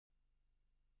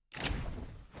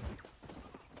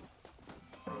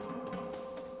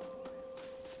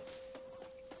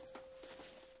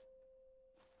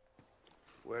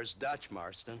Where's Dutch,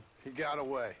 Marston? He got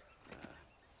away.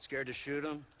 Scared to shoot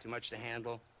him? Too much to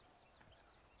handle?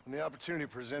 When the opportunity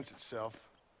presents itself,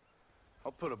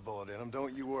 I'll put a bullet in him,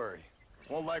 don't you worry.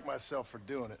 Won't like myself for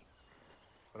doing it,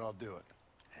 but I'll do it.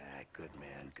 Ah, good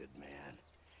man, good man.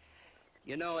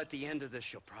 You know, at the end of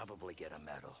this, you'll probably get a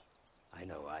medal. I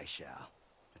know I shall.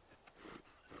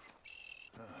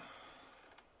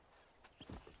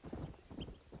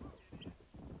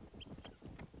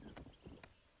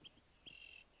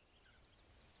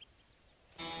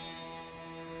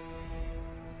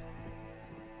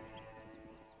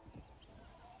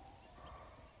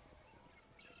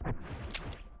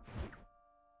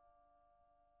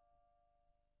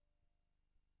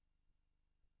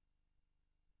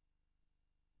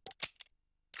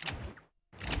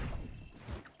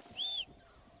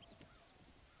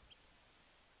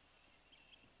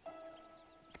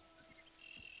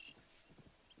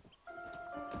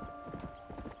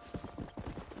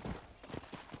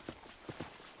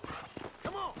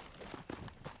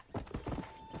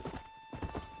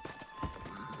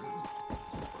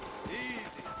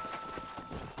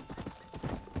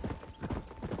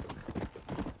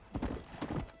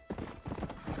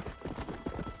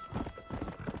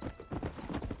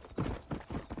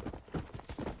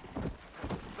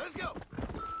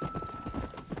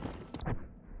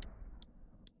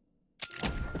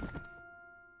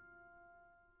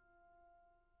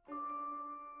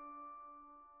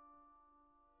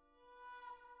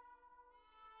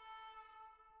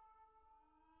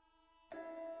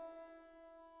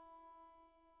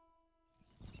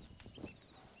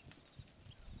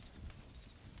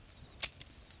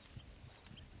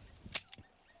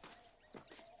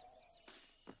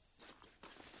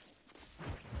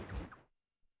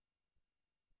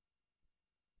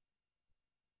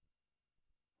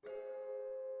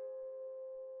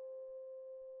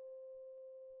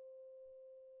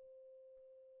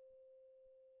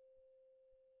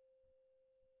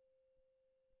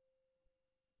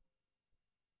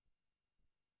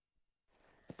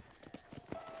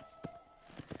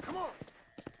 Come on!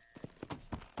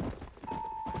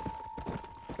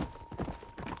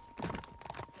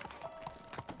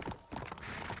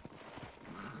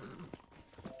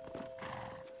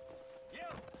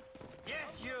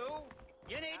 Yes, you!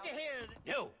 You need to hear...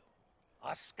 You!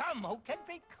 A scum who can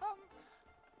become...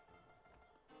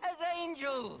 as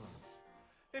angels!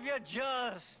 If you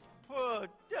just put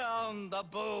down the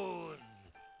booze.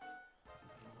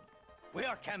 We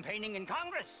are campaigning in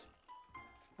Congress.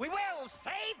 We will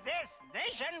save this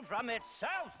nation from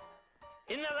itself.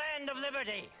 In the land of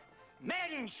liberty,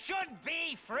 men should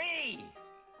be free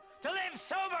to live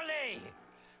soberly,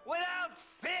 without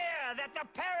fear that the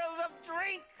perils of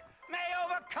drink may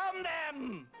overcome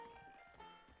them.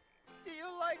 Do you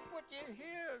like what you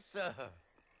hear, sir?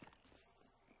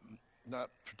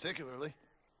 Not particularly.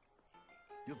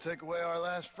 You'll take away our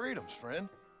last freedoms, friend.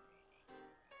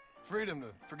 Freedom to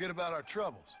forget about our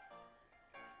troubles.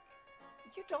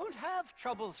 You don't have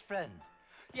troubles, friend.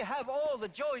 You have all the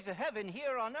joys of heaven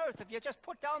here on earth if you just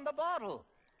put down the bottle.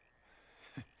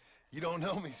 You don't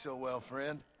know me so well,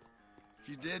 friend. If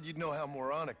you did, you'd know how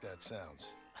moronic that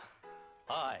sounds.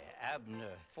 I,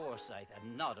 Abner Forsyth,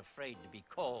 am not afraid to be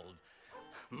called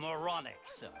moronic,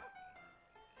 sir.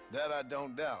 That I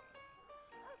don't doubt.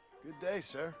 Good day,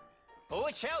 sir. Oh,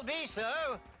 it shall be,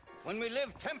 sir. When we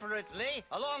live temperately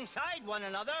alongside one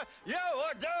another, you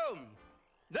are doomed.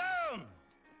 Doomed!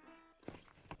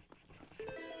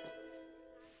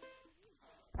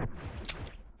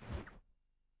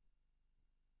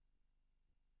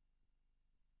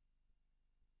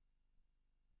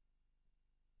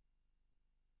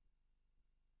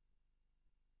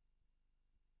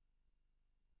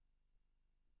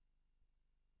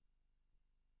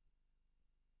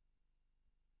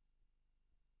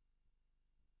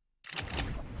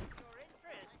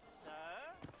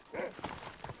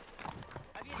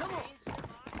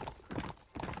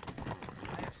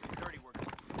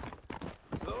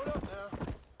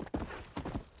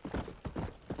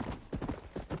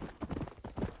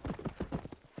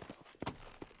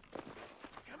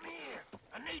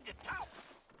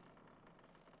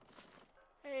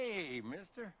 Hey,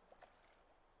 mister.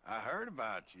 I heard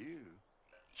about you.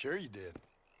 Sure you did.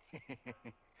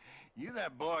 You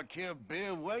that boy killed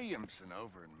Bill Williamson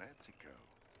over in Mexico.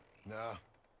 No,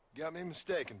 got me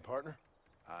mistaken, partner.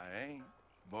 I ain't.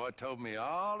 Boy told me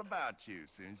all about you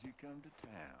as soon as you come to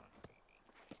town.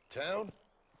 Town?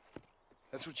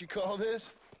 That's what you call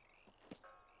this?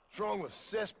 What's wrong with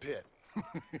cesspit?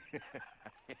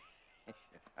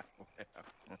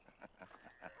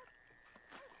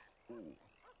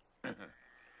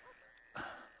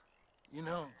 You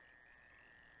know,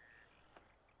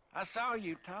 I saw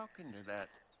you talking to that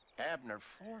Abner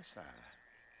Forsyth.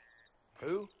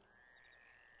 Who?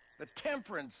 The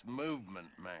temperance movement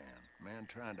man. Man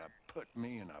trying to put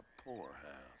me in a poorhouse.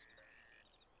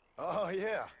 Oh,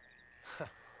 yeah.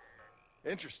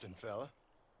 Interesting fella.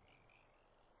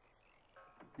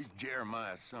 He's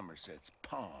Jeremiah Somerset's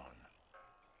pawn.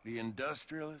 The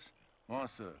industrialist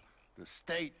wants the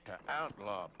state to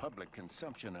outlaw public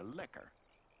consumption of liquor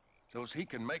so he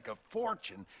can make a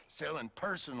fortune selling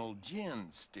personal gin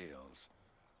stills.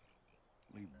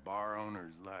 Leave bar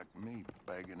owners like me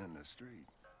begging in the street.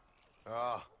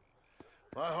 Ah,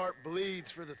 my heart bleeds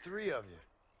for the three of you.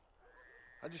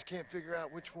 I just can't figure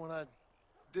out which one I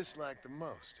dislike the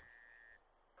most.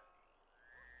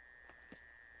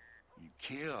 You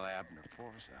kill Abner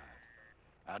Forsyth,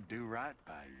 I'd do right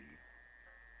by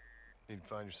you. Need to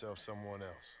find yourself someone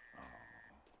else. Oh.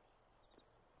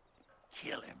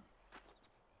 Kill him.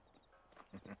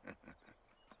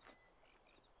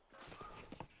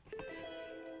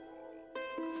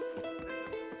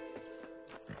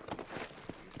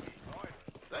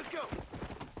 Let's go!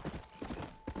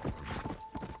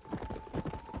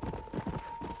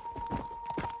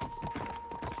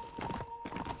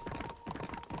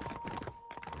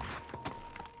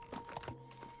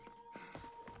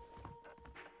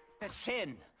 A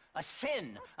sin, a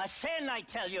sin, a sin, I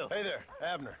tell you. Hey there,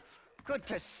 Abner. Good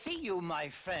to see you, my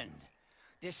friend.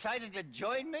 Decided to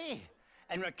join me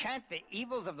and recant the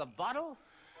evils of the bottle?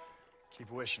 Keep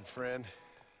wishing, friend.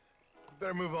 You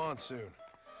better move on soon.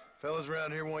 Fellas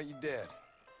around here want you dead.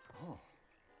 Oh.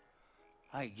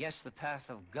 I guess the path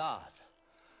of God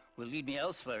will lead me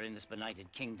elsewhere in this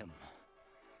benighted kingdom.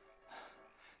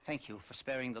 Thank you for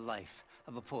sparing the life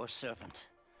of a poor servant.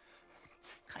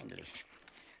 Kindly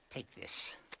take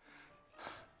this.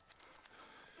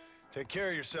 Take care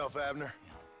of yourself, Abner.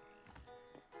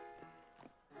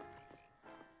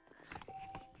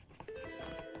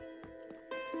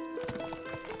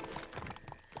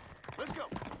 Let's go.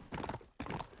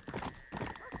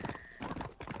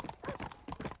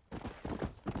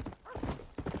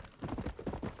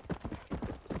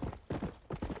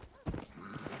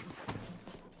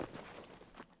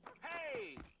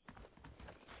 Hey!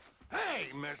 Hey,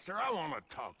 mister, I want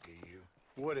to talk to you.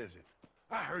 What is it?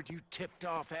 I heard you tipped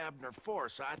off Abner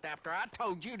Forsyth after I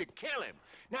told you to kill him.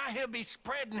 Now he'll be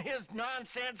spreading his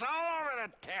nonsense all over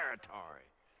the territory.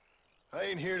 I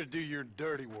ain't here to do your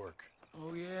dirty work.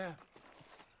 Oh, yeah?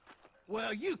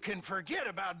 Well, you can forget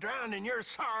about drowning your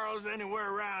sorrows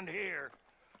anywhere around here.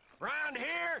 Round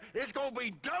here, it's gonna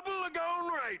be double the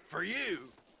going rate for you.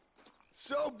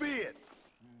 So be it.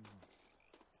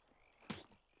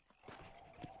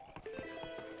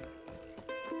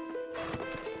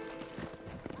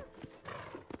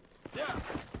 Yeah.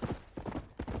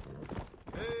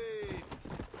 Hey.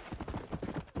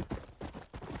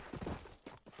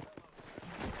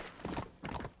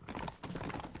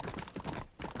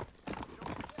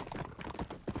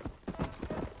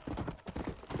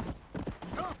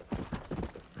 Come.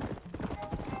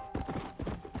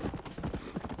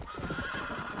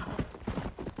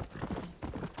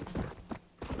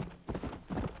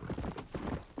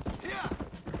 Yeah.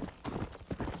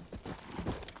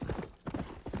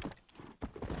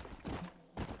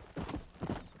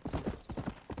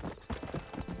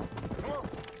 Come on.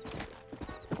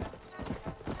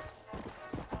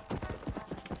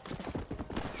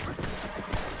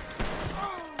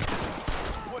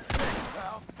 What's next,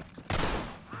 pal?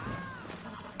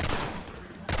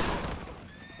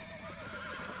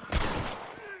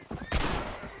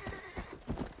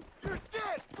 You're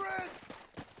dead, friend!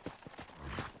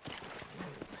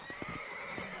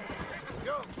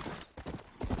 Go!